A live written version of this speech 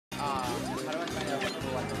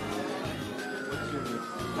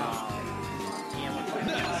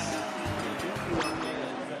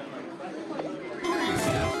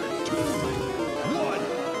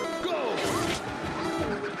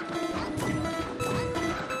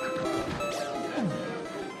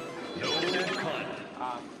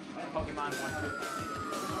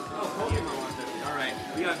Oh, Pokemon 150. All right.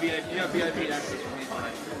 You got VIP access for me.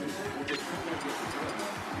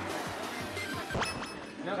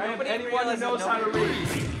 No, I have anyone that knows how to read.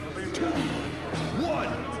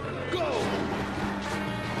 One, go!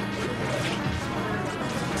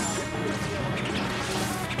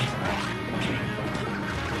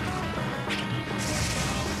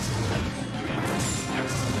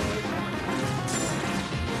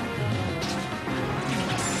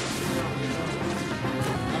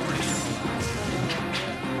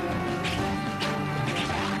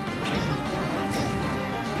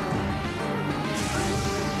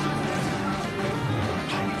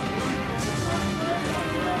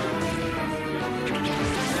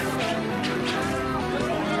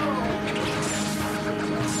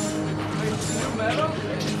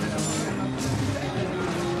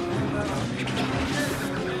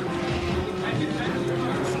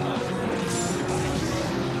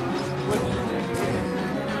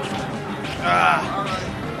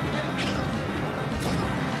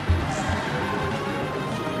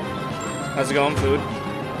 How's it going, food?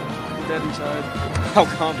 Dead inside. How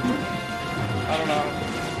come? I don't know.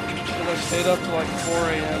 Because I stayed up till like 4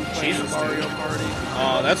 a.m. playing Jesus, Mario dude. Party.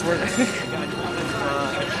 Oh, that's worth it. Play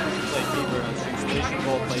FIFA on 6 station.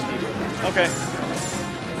 We'll play FIFA. Okay.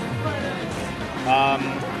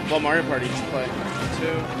 What Mario Party did you play? 2.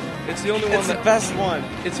 It's the only one It's the best one.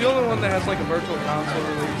 It's the only one that has like a virtual console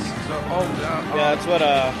release. So, yeah. Yeah, that's what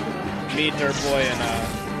me, Dirtboy, and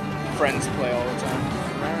friends play all the time.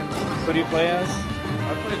 Who do you play as? I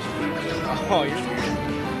played Squeak. Oh, you're weird.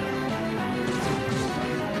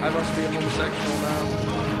 I must be a homosexual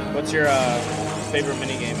now. What's your favorite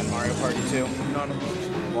minigame in Mario Party 2? None of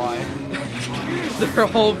them. Why? They're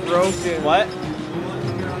all broken. What?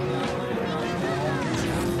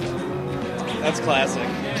 That's classic.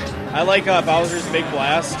 I like Bowser's Big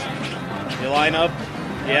Blast. You line up,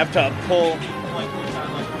 you have to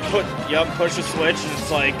push a switch, and it's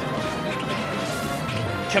like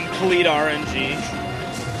complete RNG.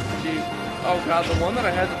 Oh god, the one that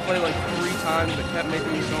I had to play like 3 times that kept making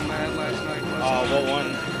me so mad last night was... Oh, what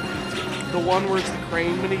one? The one where it's the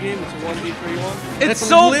crane minigame, it's a 1v3 one. It's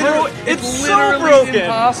so broken.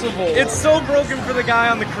 Impossible. It's so broken for the guy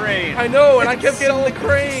on the crane. I know, and I kept getting the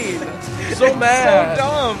crane. So mad. So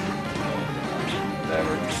dumb.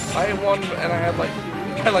 Whatever. I won, and I had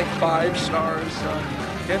like 5 stars. So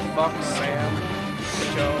get fucked, Sam.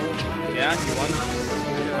 Joe. Yeah, you won.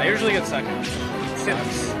 I usually get second.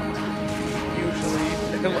 Sims. Usually.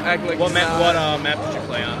 He'll act like What map did you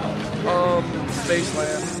play on?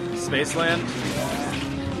 Spaceland. Spaceland?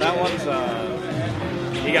 That one's,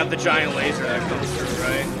 you got the giant laser that comes through,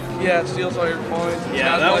 right? Yeah, it steals all your points. It's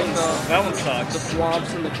Yeah, got, that one sucks. The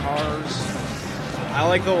swamps and the cars. I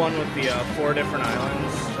like the one with the 4 different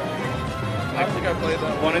islands. I think I played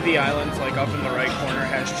that one. One of the islands, like up in the right corner,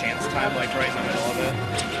 has chance time, like right in the middle of it.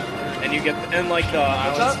 And you get, and like the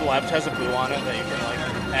island to the left has a boo on it that you can like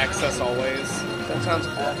access always. That sounds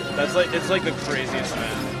awful. That's like, it's like the craziest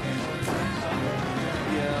map.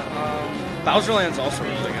 Yeah, Bowserland's also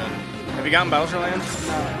really good. Have you gotten Bowserland?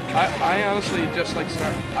 No. I honestly just like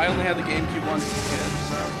I only had the GameCube one as a kid,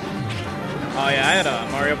 so. Oh yeah, I had a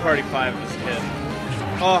Mario Party 5 as a kid.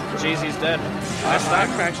 Oh, Jay-Z's dead. I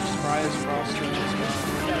crashed a surprise Frosty as well.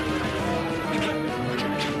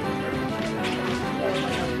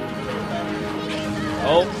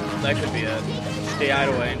 Oh, that could be it. She died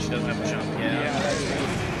away and she doesn't have to jump.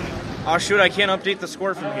 Yeah. Oh shoot, I can't update the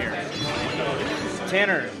score from here.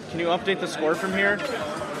 Tanner, can you update the score from here?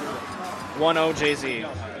 1-0 Jay-Z.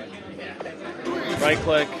 Right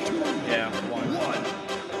click. Yeah, 1.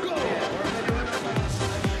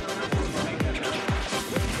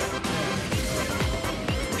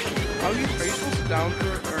 How are you supposed to down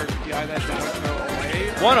throw or yeah, that down throw away?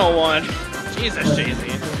 101. Jesus, Jay-Z.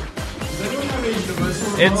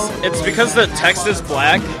 It's because the text is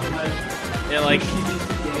black. It like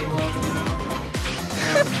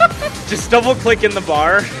just double click in the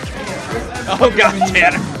bar. Oh god,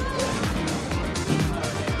 Tanner.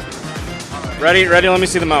 Ready, let me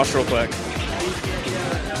see the mouse real quick.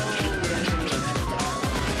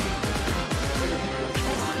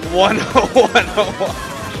 One.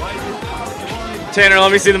 Tanner,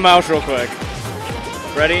 let me see the mouse real quick.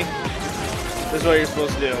 Ready? This is what you're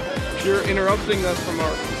supposed to do. You're interrupting us from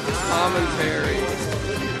our commentary.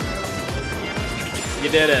 You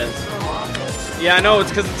did it. Yeah, I know, it's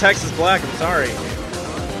because the text is black, I'm sorry.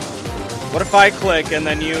 What if I click and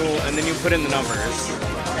then you put in the numbers?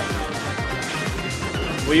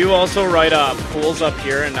 Will you also write pools up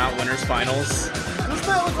here and not winners finals? Doesn't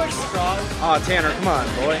that look like straws? Aw, Tanner, come on,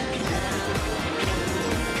 boy.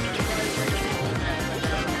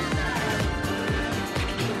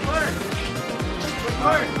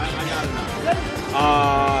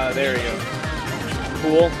 There you go.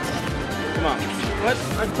 Cool. Come on. What?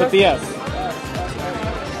 Hit the S.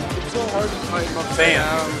 It's so hard to tighten up.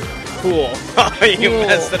 Bam. Cool. You Cool.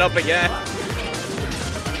 messed it up again.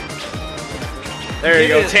 There you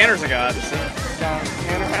go. Tanner's a god.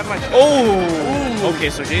 Tanner had my. Oh. Okay,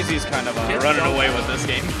 so Jay-Z's kind of running away with this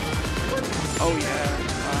game. Oh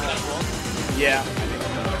yeah. Yeah.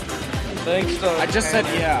 Thanks to. I just said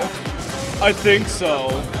yeah. I think so.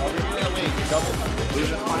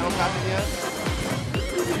 Losers finals happened yet?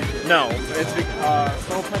 No. It's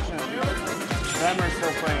still touching. Them are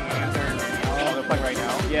still playing Anther. Oh, they're playing right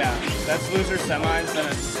now? Yeah. That's loser semis, then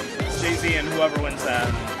it's Jay-Z and whoever wins that.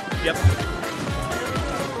 Yep.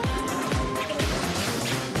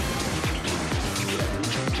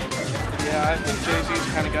 Yeah, I think Jay-Z's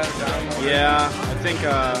kind of got it down. Yeah, I think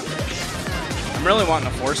I'm really wanting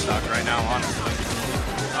a 4-stock right now, honestly.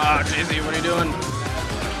 Ah, Jay-Z, what are you doing?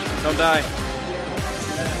 Don't die.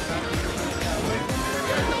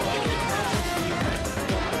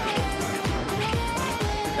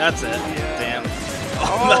 That's it. Yeah. Damn.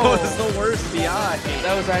 Oh. That was the worst DI.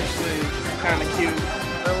 That was actually kind of cute.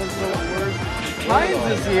 That was the worst. Hines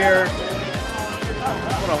is here.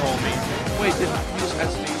 What a homie. Wait, did you use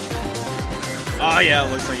SD? Oh yeah, it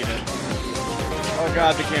looks like you did. Oh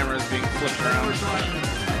god, the camera is being flipped around.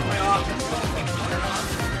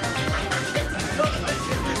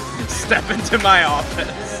 Step into my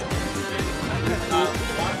office.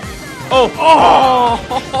 Oh!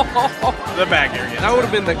 The back air gets That would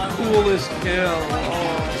have been the coolest kill.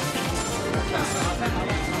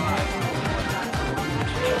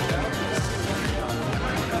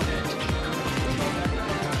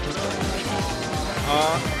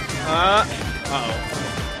 Uh-oh.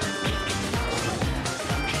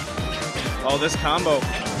 Oh, this combo.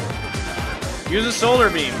 Use a solar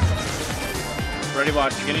beam. Ready,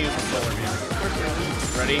 watch. You're gonna use a solar beam.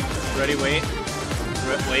 Ready? Ready, wait.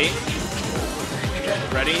 Wait.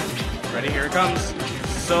 Ready? Ready, here it comes.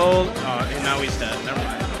 So, and now he's dead. Never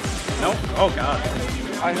mind. Nope. Oh, God.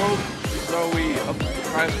 I hope Zoe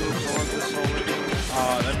tries to absorb the solar beam.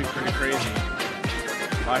 That'd be pretty crazy.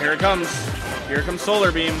 Here it comes. Here comes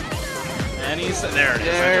solar beam. And he's there. It is.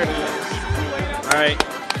 There it is. All right.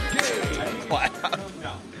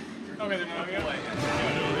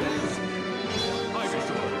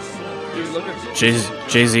 Dude, look at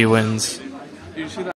Jay-Z wins. Do you see that?